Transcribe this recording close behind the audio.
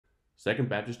Second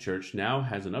Baptist Church now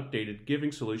has an updated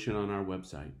giving solution on our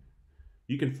website.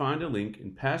 You can find a link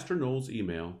in Pastor Noel's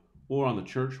email or on the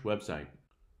church website.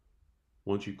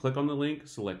 Once you click on the link,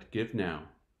 select Give Now.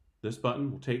 This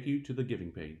button will take you to the giving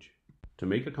page. To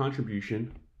make a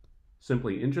contribution,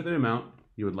 simply enter the amount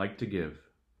you would like to give.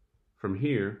 From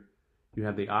here, you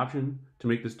have the option to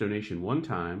make this donation one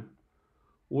time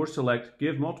or select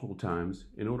Give multiple times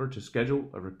in order to schedule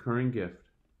a recurring gift.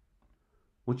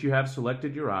 Once you have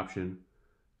selected your option,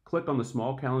 click on the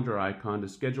small calendar icon to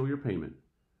schedule your payment.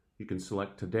 You can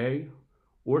select today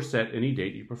or set any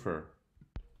date you prefer.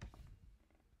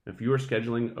 If you are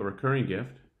scheduling a recurring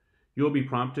gift, you will be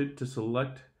prompted to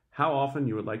select how often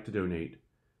you would like to donate,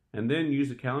 and then use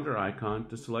the calendar icon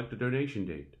to select a donation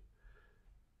date.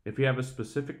 If you have a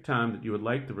specific time that you would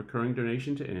like the recurring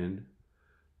donation to end,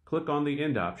 click on the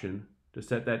End option to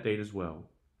set that date as well.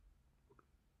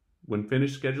 When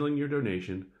finished scheduling your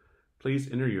donation,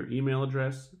 please enter your email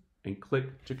address and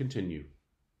click to continue.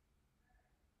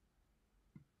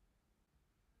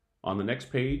 On the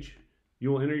next page,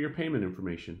 you will enter your payment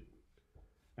information.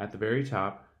 At the very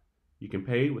top, you can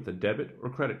pay with a debit or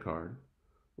credit card,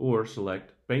 or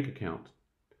select Bank Account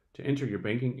to enter your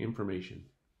banking information.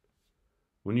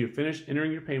 When you have finished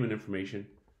entering your payment information,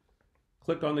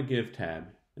 click on the Give tab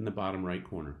in the bottom right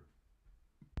corner.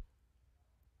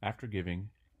 After giving,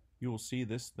 you will see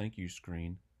this thank you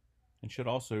screen and should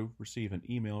also receive an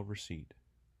email receipt.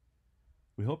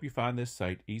 We hope you find this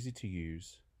site easy to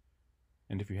use,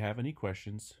 and if you have any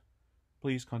questions,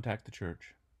 please contact the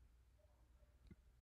church.